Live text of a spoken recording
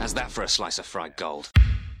How's that for a slice of fried gold? You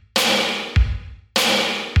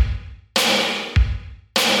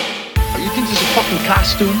think this is a fucking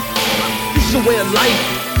costume? This is a way of life.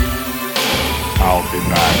 I'll be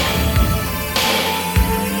back.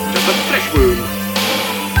 There's a flesh wound.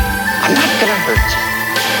 I'm not gonna hurt you.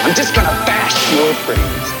 I'm just gonna bash your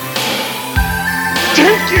brains.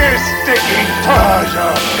 Take your sticking paws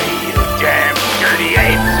off me, you damn dirty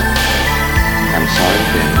ape! I'm sorry,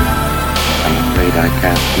 Dave. I'm afraid I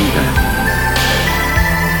can't do that.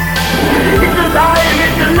 It's alive!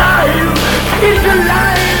 It's alive! It's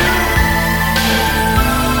alive!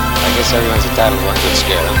 I guess everyone's entitled to one good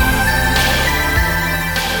scare, huh?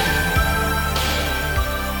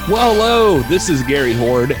 Well, hello, this is Gary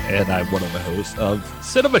Horde, and I'm one of the hosts of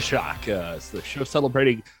Cinema Shock. It's the show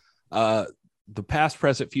celebrating the past,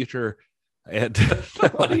 present, future, and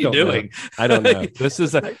what are you doing? I don't know. This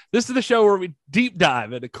is the show where we deep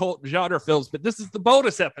dive into cult genre films, but this is the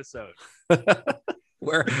bonus episode.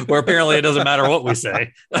 where apparently it doesn't matter what we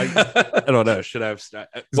say. I don't know. Should I have started?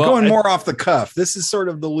 It's going more off the cuff. This is sort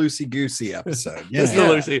of the loosey-goosey episode. Yeah. This is the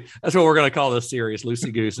Lucy. That's what we're going to call this series,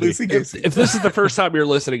 Loosey Goosey. Loosey-goosey. If this is the first time you're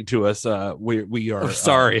listening to us, we are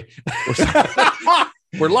sorry.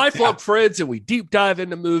 We're lifelong friends, and we deep dive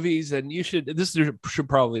into movies. And this should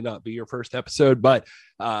probably not be your first episode, but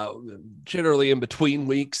generally in between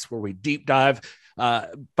weeks where we deep dive.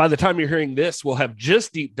 By the time you're hearing this, we'll have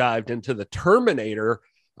just deep dived into the Terminator,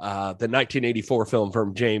 the 1984 film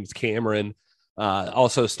from James Cameron,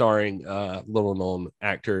 also starring a little known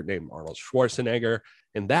actor named Arnold Schwarzenegger.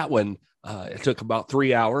 And that one, it took about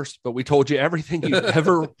 3 hours, but we told you everything you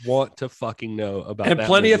ever want to fucking know about and that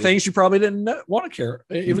plenty movie. Of things you probably didn't want to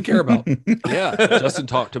even care about. Yeah. Justin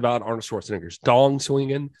talked about Arnold Schwarzenegger's dong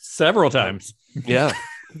swinging several times. Yeah.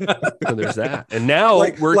 So there's that. And now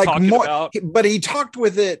we're talking more about, but he talked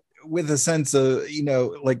with it with a sense of,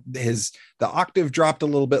 like the octave dropped a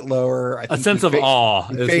little bit lower. I think a sense of awe.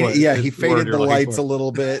 He faded the lights a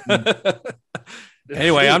little bit.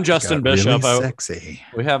 Anyway, I'm Justin Bishop. Really sexy.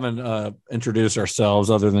 We haven't introduced ourselves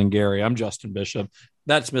other than Gary. I'm Justin Bishop.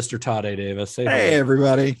 That's Mr. Todd A. Davis. Hey,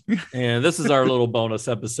 everybody. And this is our little bonus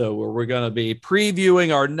episode where we're going to be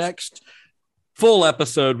previewing our next full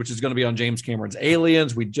episode, which is going to be on James Cameron's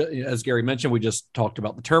Aliens. As Gary mentioned, we just talked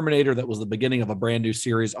about the Terminator. That was the beginning of a brand new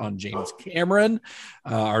series on James Cameron.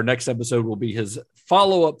 Our next episode will be his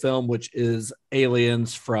follow-up film, which is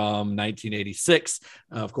Aliens from 1986.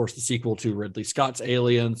 Of course, the sequel to Ridley Scott's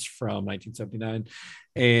Aliens from 1979.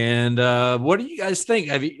 And what do you guys think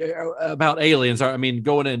about Aliens? I mean,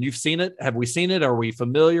 going in, you've seen it. Have we seen it? Are we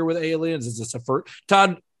familiar with Aliens? Is this a first?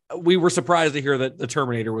 Todd, we were surprised to hear that the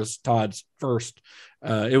Terminator was Todd's first.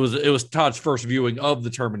 It was Todd's first viewing of the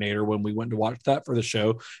Terminator when we went to watch that for the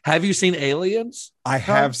show. Have you seen Aliens? I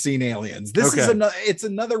have seen Aliens. This is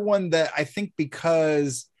another one that I think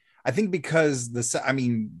because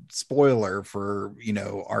spoiler for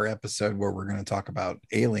our episode where we're going to talk about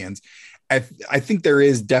Aliens. I think there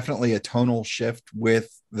is definitely a tonal shift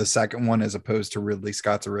with the second one as opposed to Ridley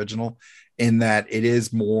Scott's original, in that it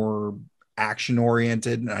is more action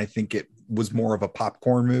oriented, and I think it was more of a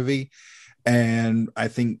popcorn movie. And I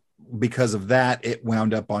think because of that, it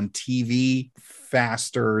wound up on TV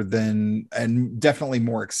faster and definitely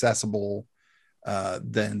more accessible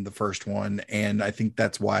than the first one. And I think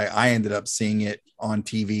that's why I ended up seeing it on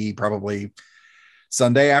TV probably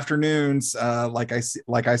Sunday afternoons, like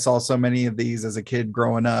I saw so many of these as a kid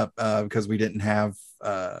growing up, because we didn't have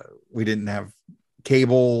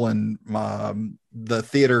cable, and the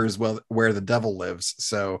theater is where the devil lives.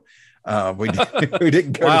 So we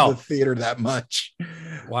didn't go to the theater that much.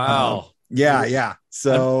 Wow. Yeah.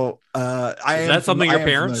 So is that something your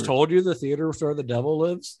parents told you, the theater was where the devil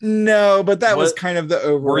lives? No, but that was kind of the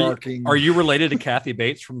overarching. Are you related to Kathy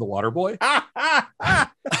Bates from The Waterboy? I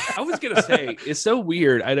was going to say, it's so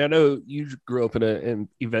weird. I know you grew up in an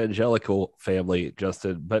evangelical family,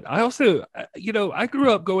 Justin, but I also, I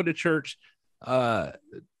grew up going to church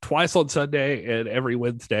twice on Sunday and every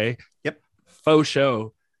Wednesday. Yep. Faux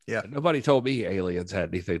show. Yeah. Nobody told me Aliens had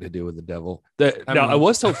anything to do with the devil. I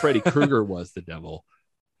was told Freddy Krueger was the devil.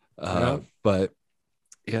 But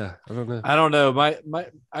yeah, I don't know.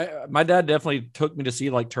 My dad definitely took me to see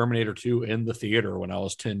like Terminator 2 in the theater when I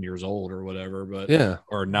was 10 years old or whatever,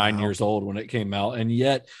 or 9 years old when it came out. And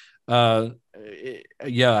yet, I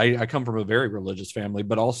come from a very religious family,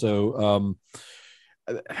 but also,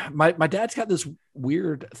 my dad's got this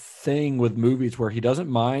weird thing with movies where he doesn't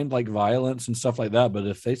mind like violence and stuff like that, but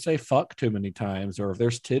if they say fuck too many times or if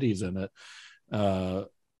there's titties in it,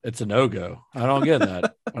 it's a no-go. I don't get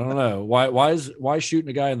that. I don't know why is shooting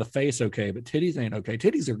a guy in the face okay, but titties ain't okay.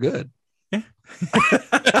 Titties are good.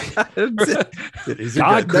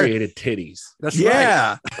 God created titties. That's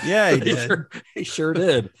Yeah, yeah, he right. did. He sure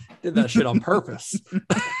did. Did that shit on purpose.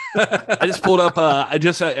 I just pulled up. I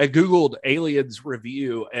googled Aliens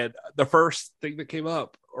review, and the first thing that came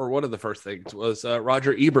up, or one of the first things, was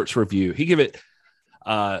Roger Ebert's review. He gave it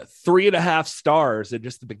 3.5 stars, and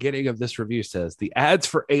just the beginning of this review says the ads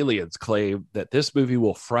for Aliens claim that this movie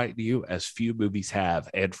will frighten you as few movies have,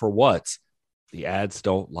 and for once, the ads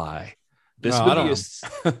don't lie. This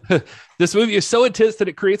movie is so intense that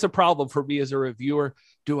it creates a problem for me as a reviewer.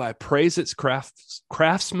 Do I praise its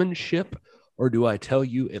craftsmanship, or do I tell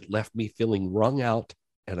you it left me feeling wrung out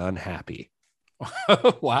and unhappy?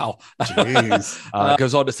 Wow. Jeez. It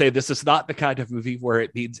goes on to say this is not the kind of movie where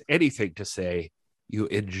it means anything to say you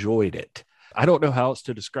enjoyed it. I don't know how else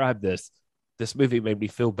to describe this. This movie made me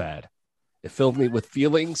feel bad. It filled me with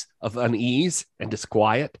feelings of unease and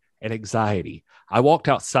disquiet and anxiety. I walked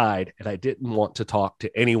outside and I didn't want to talk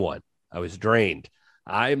to anyone. I was drained.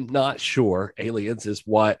 I'm not sure Aliens is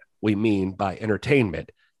what we mean by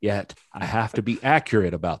entertainment, yet I have to be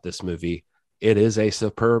accurate about this movie. It is a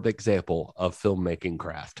superb example of filmmaking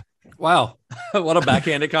craft. Wow. What a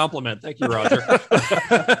backhanded compliment. Thank you, Roger.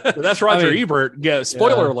 That's Roger Ebert. Yeah,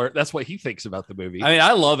 spoiler alert. That's what he thinks about the movie. I mean,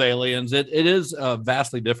 I love Aliens. It is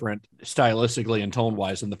vastly different stylistically and tone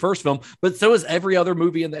wise than the first film, but so is every other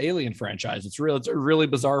movie in the Alien franchise. It's a really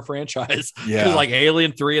bizarre franchise. Yeah. Like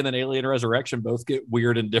Alien 3 and then Alien Resurrection both get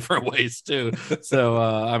weird in different ways too. So,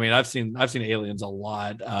 I mean, I've seen Aliens a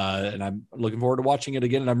lot, and I'm looking forward to watching it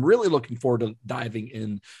again. And I'm really looking forward to diving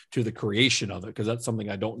into the creation of it, because that's something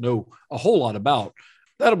I don't know a whole lot about.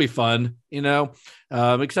 That'll be fun.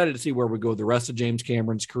 I'm excited to see where we go with the rest of James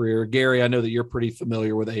Cameron's career. Gary, I know that you're pretty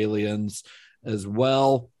familiar with Aliens as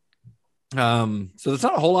well. So there's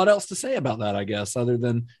not a whole lot else to say about that, I guess, other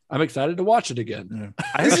than I'm excited to watch it again.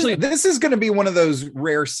 Yeah. This is going to be one of those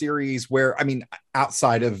rare series where, I mean,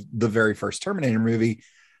 outside of the very first Terminator movie,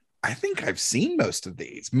 I think I've seen most of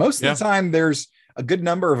these. Most of the time, there's a good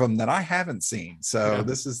number of them that I haven't seen. So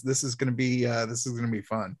this is going to be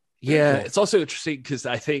fun. Yeah, it's also interesting because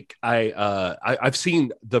I think I've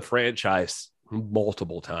seen the franchise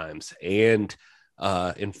multiple times, and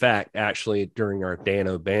in fact, actually during our Dan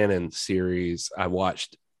O'Bannon series, I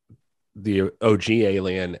watched the OG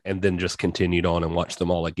Alien and then just continued on and watched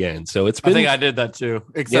them all again. So it's been, I think I did that too,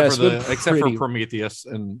 except for Prometheus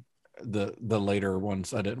and the later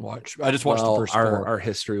ones I didn't watch. I just watched the first four. Our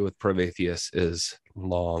history with Prometheus is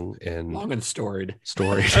long and storied.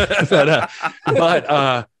 But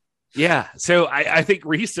yeah, so I think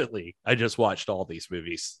recently I just watched all these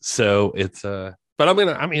movies, so it's but I'm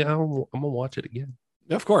gonna watch it again.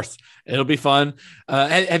 Of course, it'll be fun.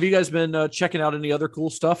 Have you guys been checking out any other cool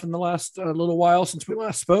stuff in the last little while since we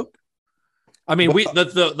last spoke? I mean,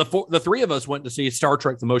 the three of us went to see Star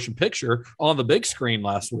Trek: The Motion Picture on the big screen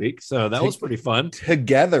last week, so that was pretty fun.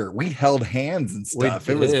 Together, we held hands and stuff.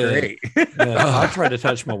 It was great. I tried to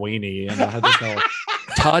touch my weenie, and I had to tell.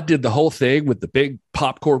 Todd did the whole thing with the big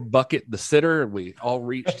popcorn bucket and the sitter, and we all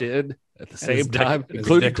reached in at the same time,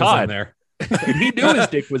 including Todd. There. He knew his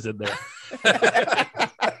dick was in there.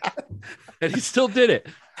 And he still did it.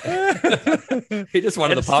 He just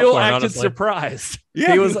wanted the popcorn. Still acted honestly. Surprised.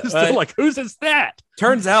 Yeah, he was still like, "Whose is that?"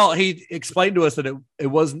 Turns out he explained to us that it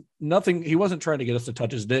was nothing. He wasn't trying to get us to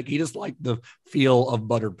touch his dick. He just liked the feel of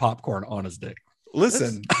buttered popcorn on his dick.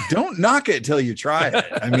 Listen, don't knock it till you try it.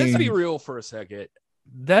 I mean, let's be real for a second.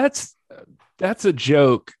 That's a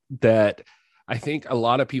joke that I think a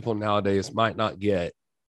lot of people nowadays might not get.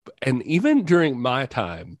 And even during my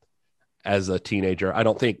time as a teenager, I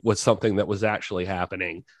don't think was something that was actually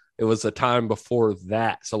happening. It was a time before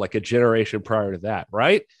that. So like a generation prior to that,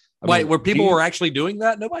 right? Where people were actually doing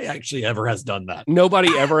that? Nobody actually ever has done that. Nobody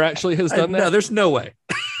ever actually has done that? No, there's no way.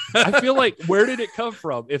 I feel like, where did it come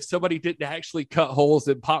from? If somebody didn't actually cut holes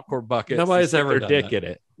in popcorn buckets, nobody's ever done dick that. in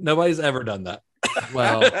it. Nobody's ever done that.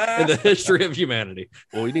 Well, in the history of humanity.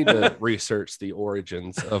 Well, we need to research the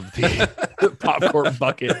origins of the popcorn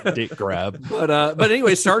bucket dick grab. But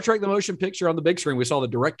anyway, Star Trek: The Motion Picture on the big screen. We saw the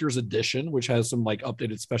director's edition, which has some like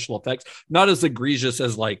updated special effects, not as egregious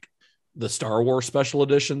as like the Star Wars special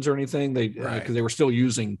editions or anything. Because they were still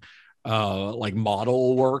using like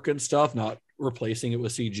model work and stuff, not replacing it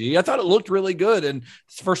with CG. I thought it looked really good, and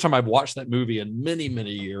it's the first time I've watched that movie in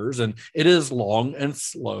many years, and it is long and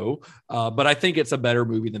slow, but I think it's a better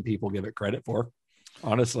movie than people give it credit for,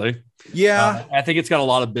 honestly. I think it's got a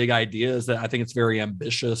lot of big ideas that I think it's very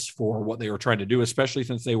ambitious for what they were trying to do, especially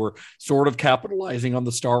since they were sort of capitalizing on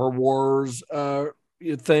the Star Wars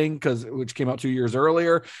thing, which came out 2 years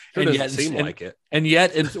earlier. It doesn't seem like it. And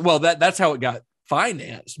yet, well, that's how it got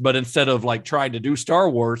financed, but instead of like trying to do Star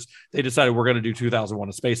Wars, they decided we're going to do 2001: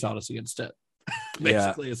 A Space Odyssey instead.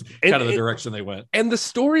 Basically, is kind of the direction they went. And the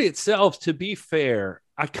story itself, to be fair,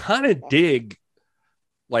 I kind of dig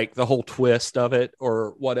like the whole twist of it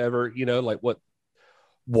or whatever, like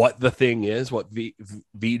what the thing is, what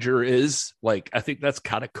V'ger is. Like, I think that's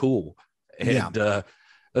kind of cool. And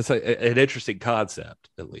that's an interesting concept,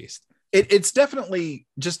 at least. It's definitely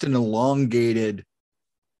just an elongated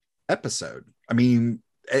episode. I mean,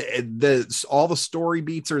 all the story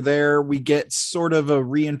beats are there. We get sort of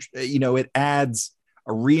it adds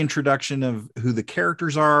a reintroduction of who the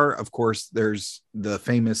characters are. Of course, there's the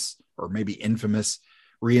famous or maybe infamous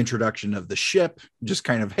reintroduction of the ship. Just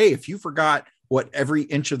kind of, hey, if you forgot what every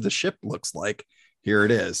inch of the ship looks like, here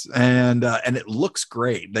it is. And it looks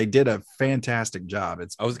great. They did a fantastic job.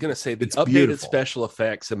 I was going to say the updated beautiful. Special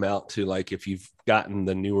effects amount to, like, if you've gotten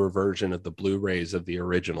the newer version of the Blu-rays of the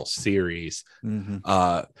original series.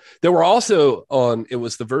 There were also it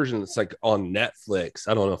was the version that's like on Netflix.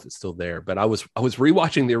 I don't know if it's still there, but I was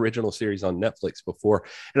rewatching the original series on Netflix before.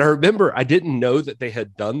 And I remember I didn't know that they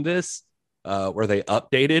had done this where they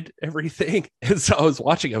updated everything. And so I was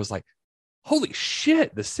watching, I was like, holy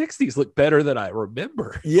shit, the 60s look better than I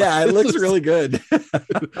remember. Yeah, it looks really good.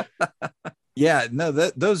 Yeah, no,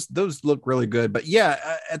 those look really good. But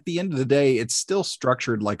yeah, at the end of the day, it's still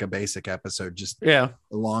structured like a basic episode, just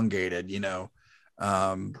elongated,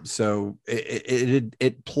 so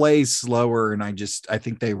it plays slower, and I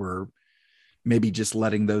think they were maybe just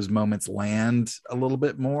letting those moments land a little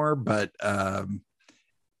bit more. But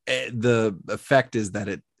the effect is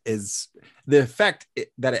that the effect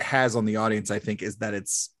that it has on the audience, I think, is that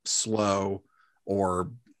it's slow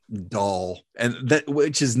or dull, and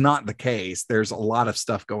which is not the case. There's a lot of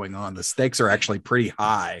stuff going on. The stakes are actually pretty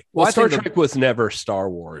high. Well, Star Trek was never Star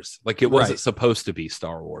Wars. Like, it wasn't supposed to be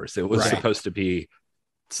Star Wars. It was supposed to be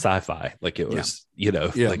sci-fi. Like, it was,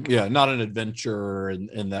 not an adventure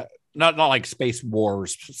and that. Not like space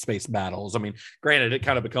wars, space battles. I mean, granted, it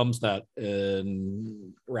kind of becomes that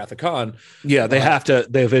in Wrath of Khan. Yeah, they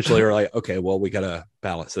eventually are like, okay, well, we got to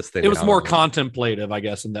balance this thing. It was more contemplative, I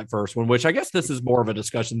guess, in that first one, which I guess this is more of a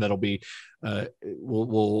discussion that'll be,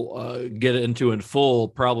 we'll get into in full,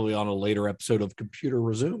 probably on a later episode of Computer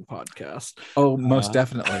Resume podcast. Oh, most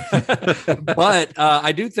definitely. But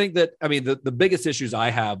I do think that, I mean, the biggest issues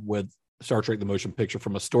I have with Star Trek: The Motion Picture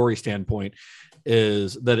from a story standpoint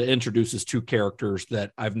is that it introduces two characters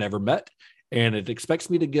that I've never met, and it expects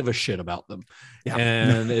me to give a shit about them. Yeah.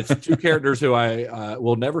 And it's two characters who I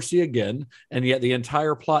will never see again, and yet the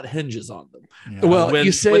entire plot hinges on them. Yeah. Well,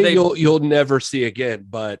 you say you'll never see again,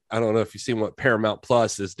 but I don't know if you've seen what Paramount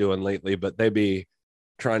Plus is doing lately, but they be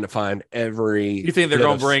trying to find every. You think they're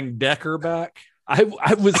going to bring Decker back?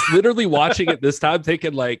 I was literally watching it this time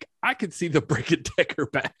thinking, like, I could see the bringing Decker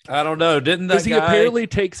back. I don't know. Didn't that guy... he apparently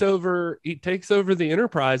takes over the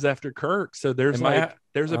Enterprise after Kirk. So there's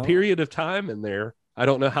a period of time in there. I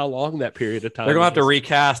don't know how long that period of time. They're going to have to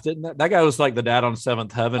recast it. That guy was like the dad on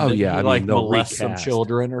Seventh Heaven. Oh, yeah. I mean, molest some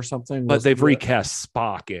children or something. But they've recast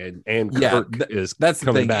Spock and Kirk that's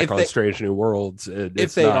coming back on Strange New Worlds.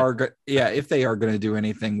 If they are going to do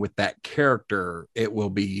anything with that character, it will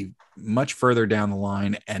be much further down the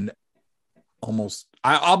line, and almost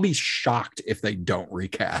I'll be shocked if they don't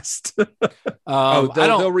recast.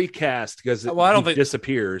 They'll recast because I don't think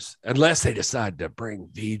disappears unless they decide to bring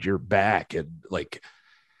V'ger back, and like,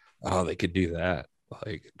 they could do that,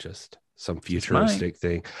 like just some futuristic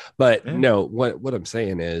thing. But no, what I'm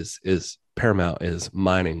saying is Paramount is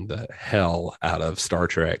mining the hell out of Star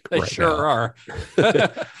Trek. They sure are.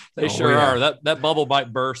 They sure are. That bubble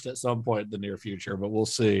might burst at some point in the near future, but we'll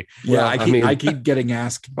see. Yeah, I keep getting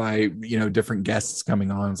asked by different guests coming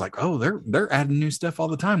on. It's like, oh, they're adding new stuff all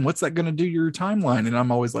the time. What's that going to do to your timeline? And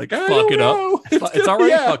I'm always like, fuck it up. It's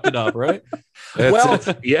already fucked it up, right?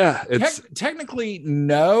 It's technically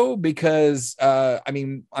no, because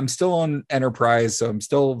I'm still on Enterprise, so I'm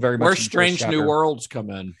still very much. Where Strange New Worlds come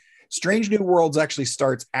in. Strange New Worlds actually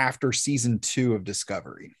starts after season 2 of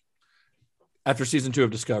Discovery. After season 2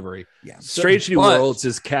 of Discovery. Yeah. Strange New Worlds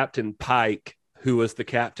is Captain Pike, who was the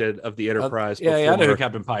captain of the Enterprise. I know who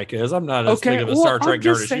Captain Pike is. I'm not as big of a Star Trek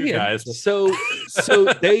nerd as you guys. But... So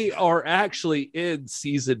they are actually in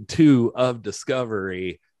season 2 of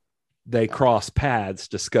Discovery. They cross paths,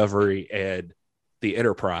 Discovery and the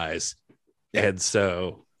Enterprise. And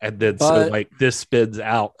so this spins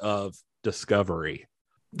out of Discovery.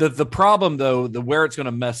 The problem, though, where it's going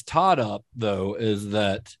to mess Todd up, though, is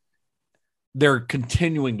that they're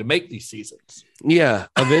continuing to make these seasons. Yeah,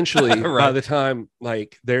 eventually, right. By the time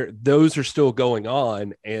those are still going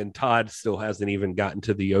on, and Todd still hasn't even gotten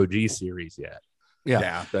to the OG series yet.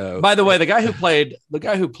 Yeah. So, By the way, the guy who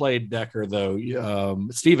played Decker, though,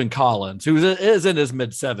 Stephen Collins, who is in his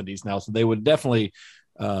mid 70s now, so they would definitely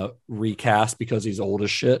recast because he's old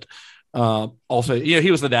as shit. Also,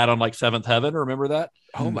 he was the dad on like Seventh Heaven. Remember that?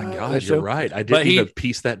 oh my God, that you're show? right. I But didn't even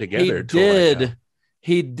piece that together.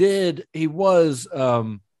 He was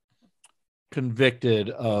convicted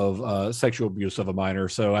of sexual abuse of a minor,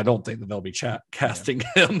 so I don't think that they'll be casting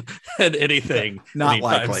him in anything. Not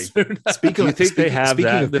anytime likely. soon. Do you think they have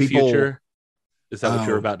that in the future? Is that what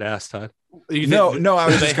you're Oh. about to ask, Todd? No, I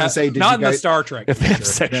was just going to say, did not you in the guys, Star Trek. If they have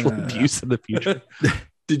future. sexual no. abuse in the future?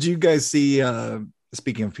 did you guys see,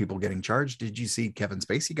 speaking of people getting charged, did you see Kevin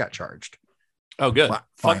Spacey got charged? Oh, good. Fuck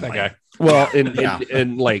that Finally. guy. Well, Yeah.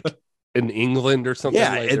 in like in England or something.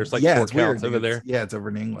 Like, there's like 4 it's weird. counts over there. Yeah, it's over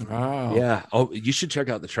in England. Wow. Yeah. Oh, you should check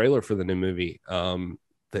out the trailer for the new movie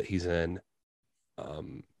that he's in.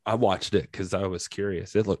 I watched it because I was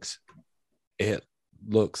curious. It looks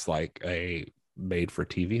like a made for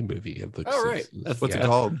TV movie. It looks. Oh, right. What's it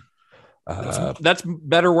called? That's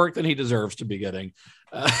better work than he deserves to be getting.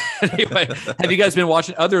 Anyway, have you guys been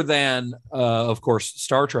watching, other than, of course,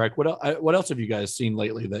 Star Trek? What else have you guys seen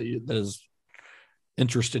lately that has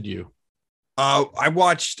interested you? I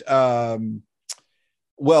watched. Well,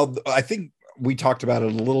 I think we talked about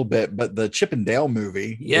it a little bit, but the Chip and Dale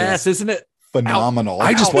movie. Yes, is isn't it? phenomenal.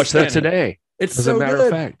 I just watched that Outstanding. today. It's As so a matter good.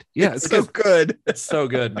 of fact, yeah, it's so good. It's so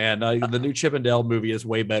good, man. The new Chip and Dale movie is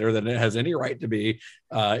way better than it has any right to be.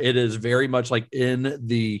 It is very much like in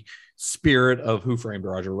the spirit of Who Framed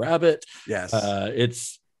Roger Rabbit. Yes.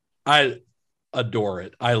 I adore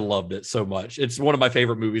it. I loved it so much. It's one of my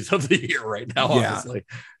favorite movies of the year right now, Yeah. honestly.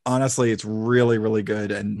 Honestly, it's really, really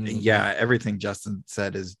good. And Mhm. yeah, everything Justin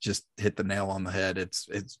said is just hit the nail on the head.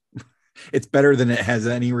 It's better than it has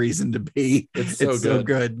any reason to be. It's so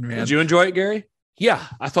good. man. Did you enjoy it, Gary? Yeah,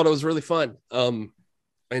 I thought it was really fun. I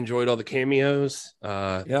enjoyed all the cameos.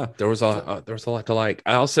 Yeah. There was a lot to like.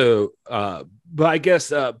 I also, but I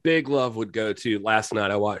guess big love would go to last night.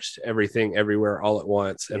 I watched Everything Everywhere All at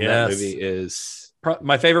Once, and that Yes. movie is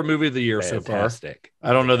My favorite movie of the year so far. fantastic.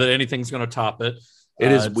 I don't know that anything's going to top it.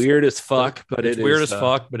 It is It's weird as fuck, but it's it weird is, as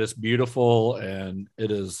fuck, but it's beautiful, and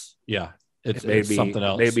it is, yeah, it's something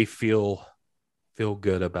else. Made me feel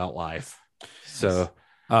good about life. So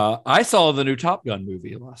I saw the new Top Gun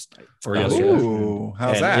movie last night or yesterday. Ooh,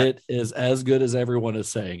 how's And that? it is as good as everyone is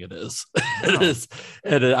saying it is. It is.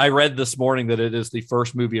 And I read this morning that it is the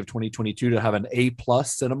first movie of 2022 to have an A+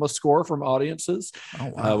 cinema score from audiences, Oh,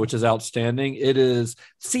 wow. which is outstanding. It is,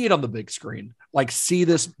 see it on the big screen. Like, see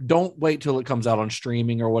this. Don't wait till it comes out on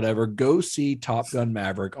streaming or whatever. Go see Top Gun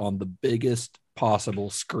Maverick on the biggest possible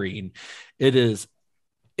screen. It is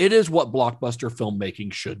what blockbuster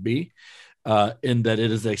filmmaking should be. In that it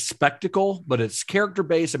is a spectacle, but it's character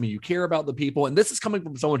based. I mean, you care about the people, and this is coming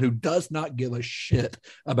from someone who does not give a shit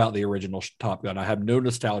about the original Top Gun. I have no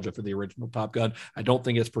nostalgia for the original Top Gun. I don't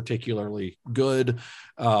think it's particularly good.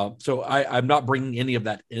 So I'm not bringing any of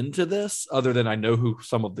that into this, other than I know who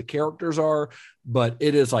some of the characters are. But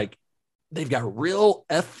it is like, they've got real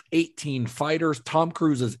F-18 fighters. Tom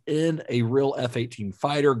Cruise is in a real F-18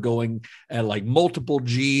 fighter going at like multiple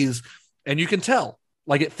Gs, and you can tell.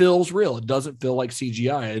 Like, it feels real. It doesn't feel like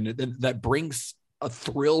CGI. And that brings a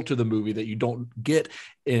thrill to the movie that you don't get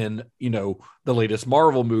in, the latest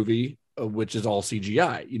Marvel movie, which is all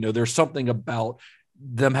CGI. There's something about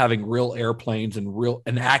them having real airplanes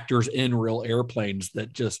and actors in real airplanes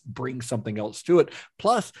that just brings something else to it.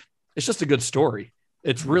 Plus, it's just a good story.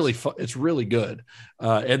 It's really fun. It's really good.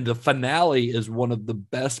 And the finale is one of the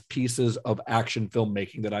best pieces of action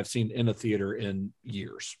filmmaking that I've seen in a theater in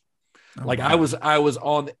years. Oh, Like, wow. I was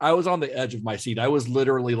on the edge of my seat. I was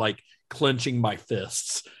literally like clenching my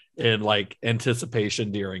fists in like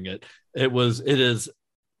anticipation during it. It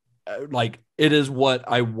is what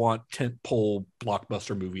I want tentpole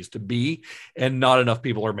blockbuster movies to be, and not enough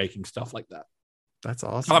people are making stuff like that. That's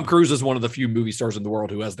awesome. Tom Cruise is one of the few movie stars in the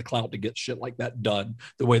world who has the clout to get shit like that done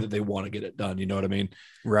the way that they want to get it done. You know what I mean?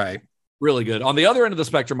 Right. Really good. On the other end of the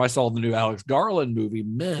spectrum, I saw the new Alex Garland movie,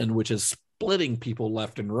 Men, which is splitting people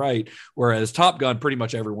left and right. Whereas Top Gun, pretty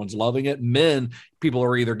much everyone's loving it. Men, people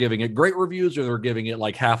are either giving it great reviews or they're giving it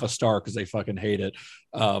like half a star because they fucking hate it.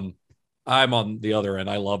 I'm on the other end.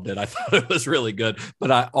 I loved it. I thought it was really good,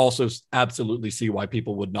 but I also absolutely see why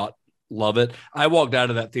people would not love it. I walked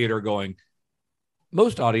out of that theater going,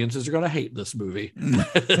 most audiences are going to hate this movie.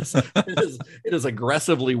 It is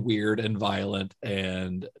aggressively weird and violent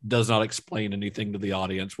and does not explain anything to the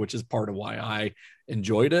audience, which is part of why I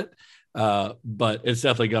enjoyed it. But it's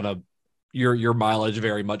definitely your mileage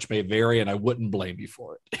very much may vary, and I wouldn't blame you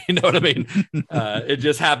for it. You know what I mean? It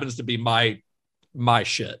just happens to be my my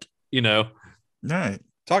shit, you know? All right.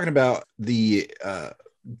 Talking about the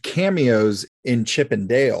cameos in Chip and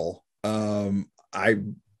Dale, I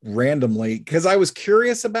randomly, because I was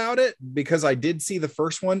curious about it, because I did see the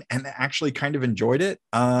first one and actually kind of enjoyed it.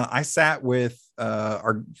 I sat with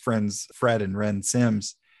our friends Fred and Ren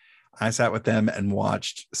Sims. I sat with them and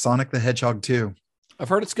watched Sonic the Hedgehog 2. I've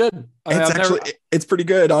heard it's good. It's pretty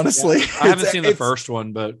good, honestly. Yeah, I haven't seen the first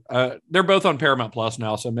one, but they're both on Paramount Plus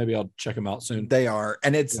now, so maybe I'll check them out soon. They are,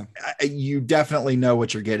 and you definitely know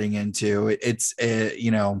what you're getting into. It's a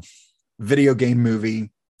video game movie,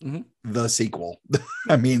 the sequel.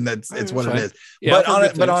 I mean, it's what it is. Yeah,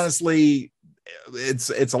 but honestly, it's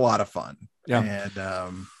a lot of fun. Yeah,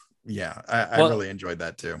 and I really enjoyed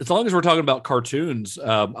that too. As long as we're talking about cartoons,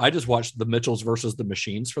 I just watched The Mitchells versus the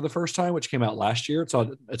Machines for the first time, which came out last year. It's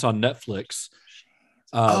on Netflix.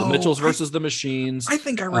 The Mitchells versus the Machines. I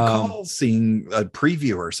think I recall seeing a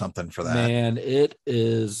preview or something for that. Man, it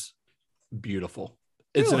is beautiful.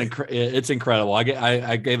 It's it's incredible.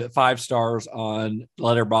 I gave it 5 stars on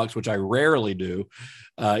Letterboxd, which I rarely do.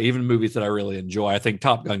 Even movies that I really enjoy. I think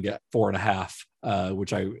Top Gun get 4.5,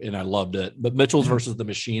 which I loved it. But Mitchells versus the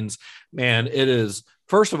Machines, man, it is,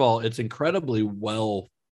 first of all, it's incredibly well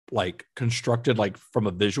constructed, from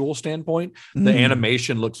a visual standpoint. The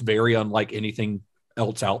animation looks very unlike anything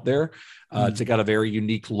else out there. It's got a very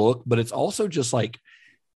unique look, but it's also just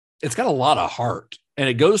it's got a lot of heart, and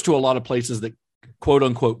it goes to a lot of places that quote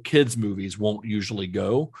unquote kids movies won't usually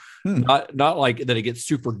go. Not like that it gets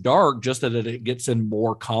super dark, just that it gets in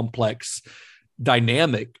more complex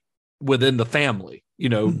dynamic within the family,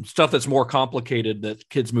 stuff that's more complicated that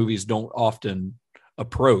kids movies don't often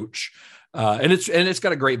approach. And it's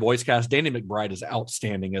got a great voice cast. Danny McBride is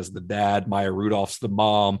outstanding as the dad. Maya Rudolph's the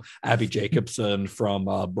mom. Abby Jacobson from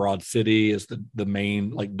Broad City is the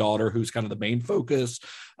main daughter, who's kind of the main focus.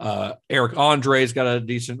 Eric Andre's got a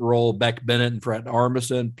decent role. Beck Bennett and Fred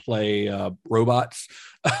Armisen play robots.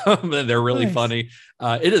 And they're really funny.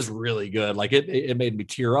 It is really good. It made me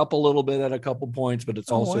tear up a little bit at a couple points, but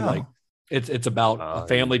it's also it's about a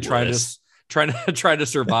family trying to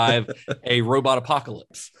survive a robot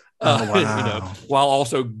apocalypse. While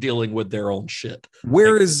also dealing with their own shit.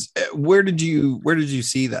 Where did you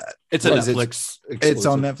see that? It's a Netflix. It's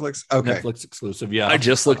on Netflix. Okay, Netflix exclusive. Yeah, I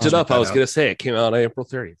just looked it up. I was going to say it came out on April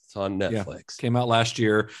 30th. It's on Netflix. Came out last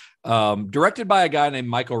year. Directed by a guy named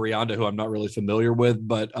Michael Rianda, who I'm not really familiar with,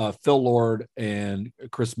 but Phil Lord and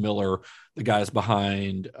Chris Miller, the guys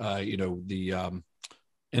behind the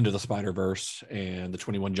Into the Spider-Verse and the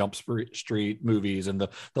 21 Jump Street movies and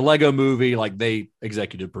the Lego movie, they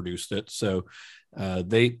executive produced it. So I'd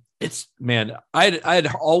been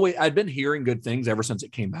hearing good things ever since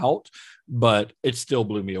it came out, but it still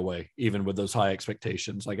blew me away, even with those high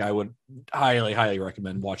expectations. I would highly, highly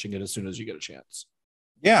recommend watching it as soon as you get a chance.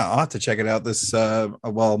 Yeah, I'll have to check it out.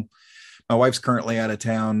 My wife's currently out of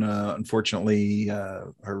town. Unfortunately,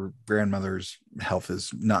 her grandmother's health is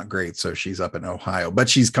not great, so she's up in Ohio. But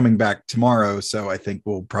she's coming back tomorrow, so I think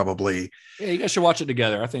we'll probably. Yeah, you guys should watch it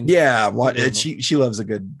together. I think. Yeah, she loves a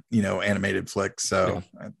good animated flick, so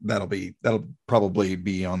that'll probably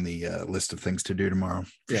be on the list of things to do tomorrow.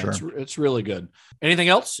 Sure. It's really good. Anything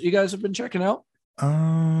else you guys have been checking out?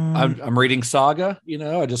 I'm reading Saga.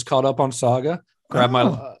 I just caught up on Saga. Grabbed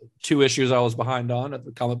my 2 issues I was behind on at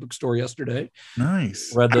the comic book store yesterday.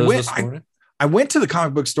 Nice. Read those this morning. I went to the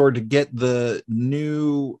comic book store to get the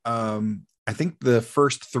new, I think the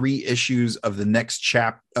first 3 issues of the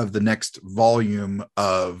next volume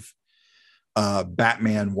of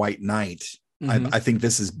Batman White Knight. I think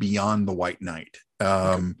this is Beyond the White Knight.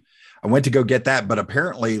 I went to go get that, but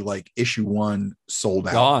apparently issue 1 sold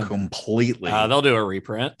out completely. They'll do a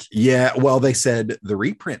reprint. Yeah. Well, they said the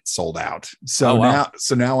reprint sold out. So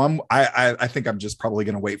now I think I'm just probably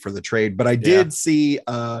going to wait for the trade, but I did see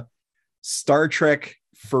Star Trek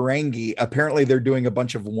Ferengi. Apparently they're doing a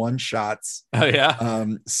bunch of one-shots. Oh yeah.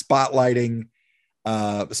 Spotlighting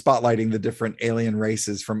the different alien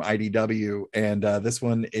races from IDW. And this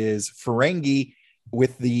one is Ferengi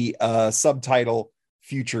with the subtitle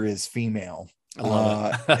Future is Female. I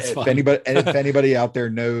love it. If anybody out there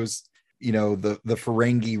knows, the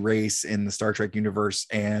Ferengi race in the Star Trek universe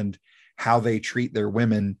and how they treat their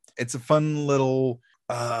women, it's a fun little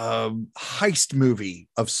heist movie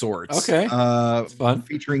of sorts. Okay, it's fun.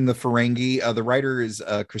 Featuring the Ferengi. The writer is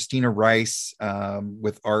Christina Rice,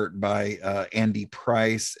 with art by Andy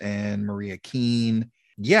Price and Maria Keene.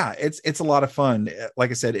 Yeah, it's a lot of fun. Like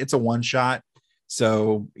I said, it's a one shot.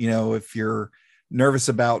 So if you're nervous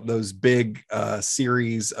about those big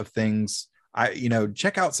series of things,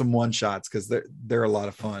 check out some one shots because they're a lot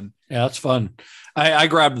of fun. Yeah, that's fun. I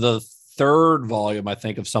grabbed the third volume, I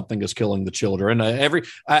think, of Something Is Killing the Children.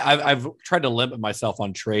 I've tried to limit myself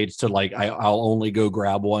on trades to like I'll only go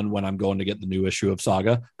grab one when I'm going to get the new issue of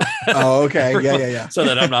Saga. Oh, okay. Yeah. So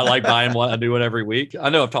that I'm not like buying a new one every week. I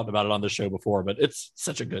know I've talked about it on the show before, but it's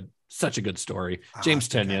such a good story. James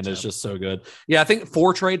Tynion is just so good. Yeah, I think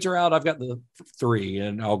 4 trades are out. I've got the 3,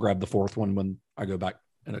 and I'll grab the 4th one when I go back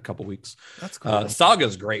in a couple weeks. That's cool. Saga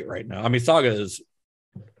is great right now. I mean, Saga is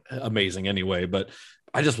amazing anyway, but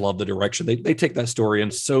I just love the direction they take that story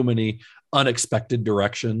in so many unexpected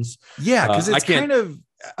directions. Yeah, because it's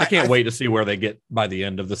I can't wait to see where they get by the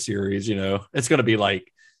end of the series. You know, it's going to be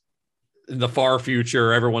like in the far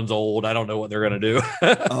future, everyone's old. I don't know what they're going to do.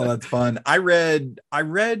 Oh, that's fun. I read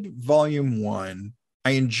volume 1. I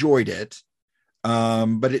enjoyed it.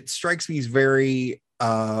 But it strikes me as very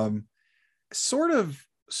sort of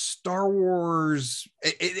Star Wars.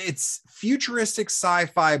 It's futuristic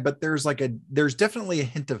sci-fi, but there's definitely a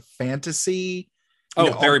hint of fantasy.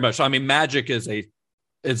 Very much. I mean, magic is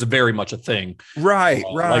very much a thing. Right.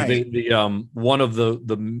 Like the one of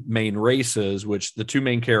the main races, which the 2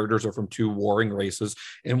 main characters are from 2 warring races,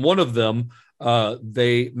 and one of them,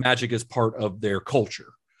 magic is part of their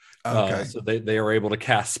culture. Okay. So they are able to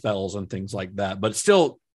cast spells and things like that, but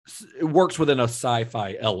still it works within a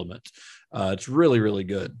sci-fi element. It's really, really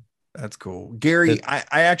good. That's cool. Gary, I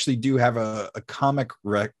actually do have a comic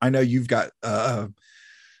rec. I know you've got a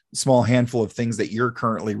small handful of things that you're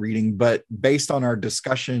currently reading, but based on our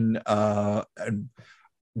discussion,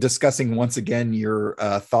 discussing once again your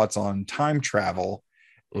thoughts on time travel,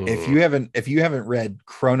 if you haven't read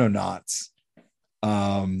Chrononauts,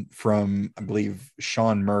 from, I believe,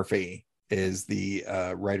 Sean Murphy is the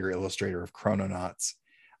writer illustrator of Chrononauts,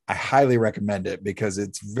 I highly recommend it because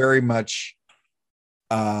it's very much,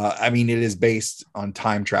 I mean, it is on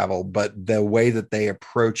time travel, but the way that they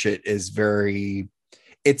approach it is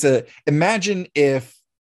imagine if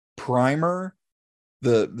Primer,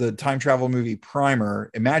 the time travel movie Primer,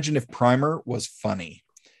 imagine if Primer was funny.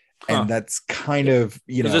 And that's kind of,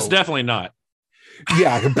 it's definitely not.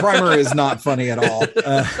 Yeah, Primer is not funny at all.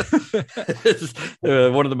 It's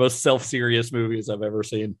one of the most self-serious movies I've ever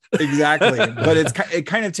seen. Exactly. But it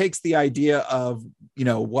kind of takes the idea of,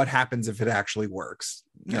 what happens if it actually works?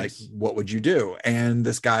 Like, what would you do? And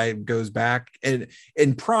this guy goes back and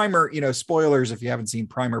in Primer, spoilers if you haven't seen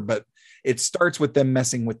Primer, but it starts with them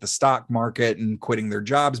messing with the stock market and quitting their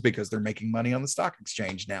jobs because they're making money on the stock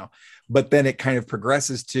exchange now. But then it kind of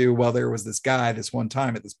progresses to, well, there was this guy this one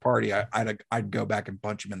time at this party, I'd go back and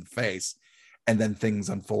punch him in the face, and then things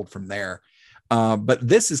unfold from there. But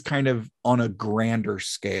this is kind of on a grander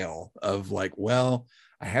scale of like, well,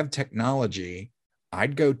 I have technology.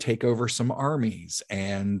 I'd go take over some armies,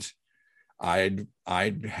 and I'd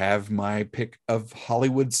have my pick of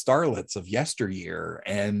Hollywood starlets of yesteryear,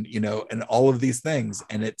 and and all of these things,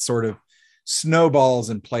 and it sort of snowballs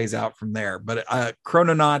and plays out from there. But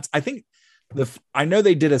Chrononauts, I think I know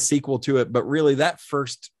they did a sequel to it, but really that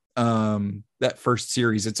first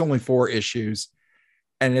series, it's only 4 issues,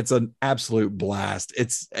 and it's an absolute blast.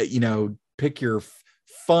 It's pick your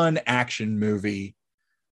fun action movie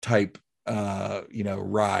type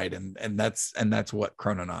ride, and that's what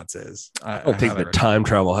Chrononauts is. I don't think that time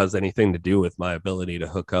travel has anything to do with my ability to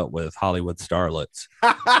hook up with Hollywood starlets.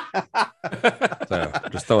 So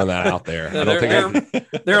just throwing that out there.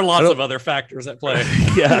 There are lots of other factors at play.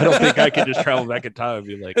 Yeah, I don't think I could just travel back in time and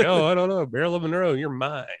be like, oh, I don't know, Marilyn Monroe, you're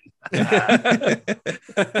mine.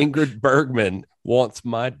 Ingrid Bergman wants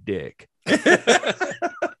my dick.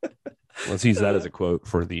 Let's use that as a quote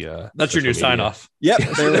for the that's your new sign off. Yep,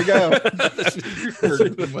 there we go.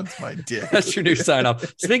 What's my dick? That's your new sign off.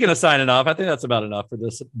 Speaking of signing off, I think that's about enough for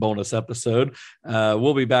this bonus episode.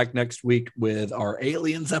 We'll be back next week with our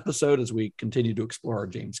Aliens episode as we continue to explore our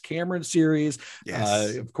James Cameron series.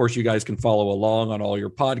 Yes. Of course, you guys can follow along on all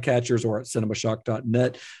your podcatchers or at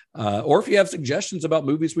cinemashock.net. Or if you have suggestions about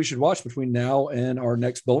movies we should watch between now and our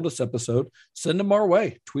next bonus episode, send them our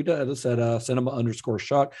way. Tweet at us at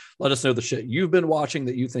cinema_shock. Let us know the shit you've been watching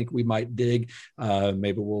that you think we might dig.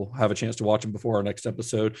 Maybe we'll have a chance to watch them before our next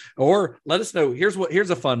episode. Or let us know. Here's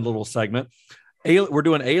a fun little segment. We're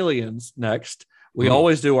doing Aliens next. We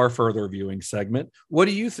always do our further viewing segment. What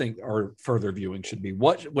do you think our further viewing should be?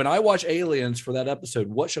 When I watch Aliens for that episode,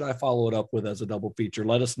 what should I follow it up with as a double feature?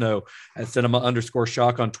 Let us know at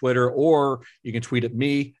cinema_shock on Twitter, or you can tweet at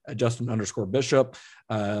me at Justin_Bishop.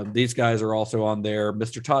 These guys are also on there,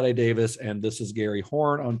 Mr. Tade Davis, and this is Gary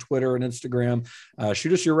Horn on Twitter and Instagram.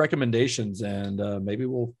 Shoot us your recommendations, and maybe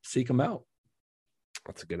we'll seek them out.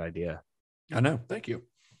 That's a good idea. I know. Thank you.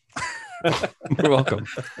 You're welcome.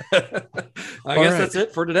 I guess that's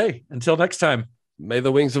it for today. Until next time. May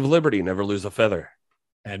the wings of liberty never lose a feather.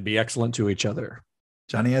 And be excellent to each other.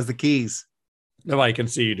 Johnny has the keys. Nobody can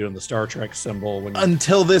see you doing the Star Trek symbol when you...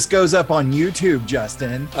 Until this goes up on YouTube,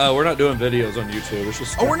 Justin. We're not doing videos on YouTube. It's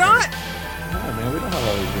just... Oh, we're not? No, man, we don't have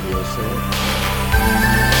all these videos. So...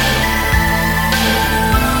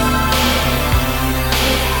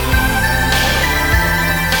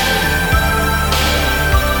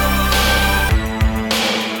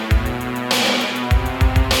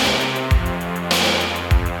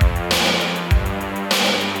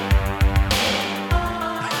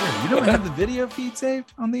 You don't have the video feed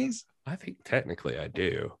saved on these? I think technically I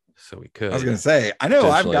do. So we could. I was going to say, I know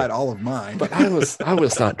I've Potentially. got all of mine. But I was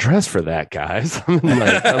not dressed for that, guys.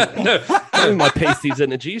 I'm in my pasties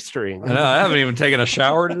and a G-string. I know, I haven't even taken a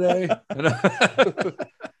shower today.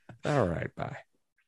 All right, bye.